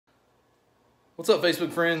What's up,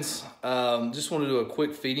 Facebook friends? Just want to do a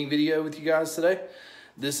quick feeding video with you guys today.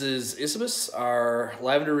 This is Isibus, our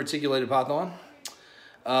lavender reticulated python.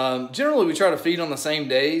 Generally, we try to feed on the same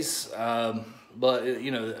days, but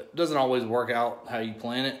it doesn't always work out how you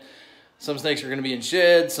plan it. Some snakes are going to be in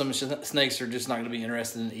shed. Some snakes are just not going to be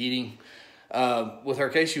interested in eating. With her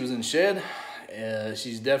case, she was in shed.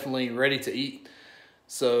 She's definitely ready to eat.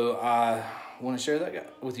 So I want to share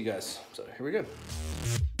that with you guys. So here we go.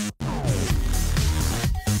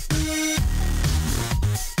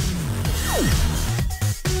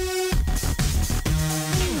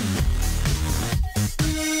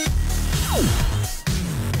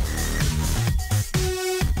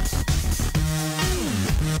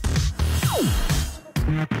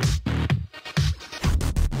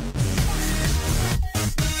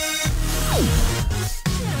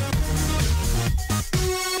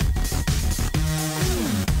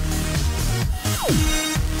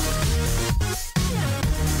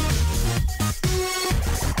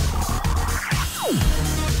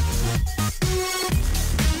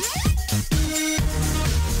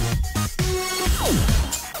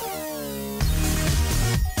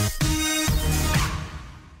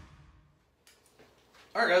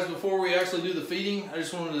 Alright guys, before we actually do the feeding, I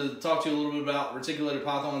just wanted to talk to you a little bit about reticulated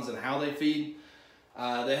pythons and how they feed.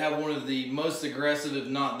 They have one of the most aggressive, if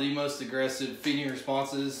not the most aggressive, feeding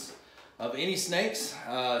responses of any snakes.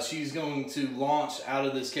 She's going to launch out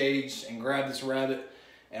of this cage and grab this rabbit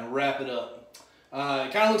and wrap it up.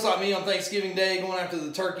 It kind of looks like me on Thanksgiving Day going after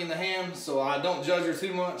the turkey and the ham, so I don't judge her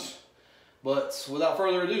too much. But without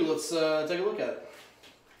further ado, let's take a look at it.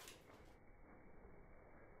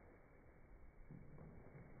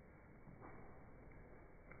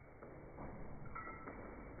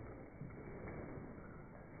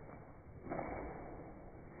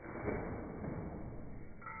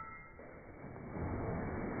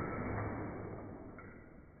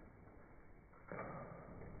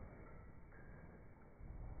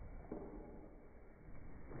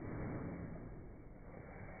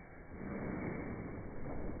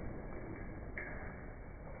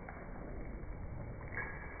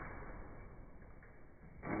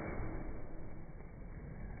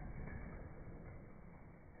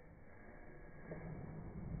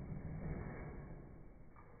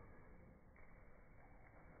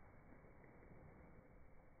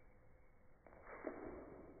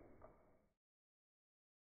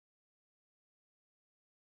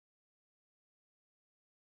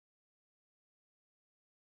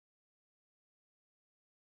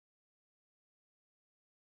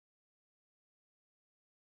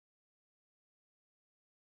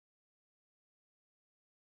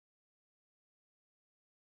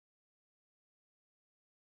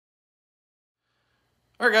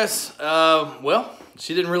 All right, guys. Well,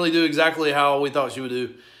 she didn't really do exactly how we thought she would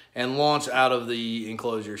do and launch out of the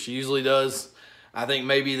enclosure. She usually does. I think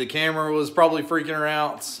maybe the camera was probably freaking her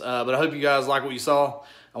out, but I hope you guys like what you saw.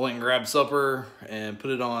 I went and grabbed supper and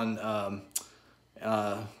put it on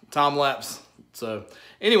time lapse. So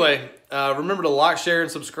anyway, remember to like, share,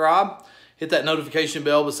 and subscribe. Hit that notification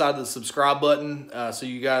bell beside the subscribe button so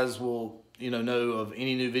you guys will know of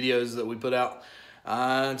any new videos that we put out.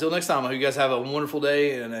 Until next time, I hope you guys have a wonderful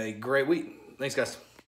day and a great week. Thanks, guys.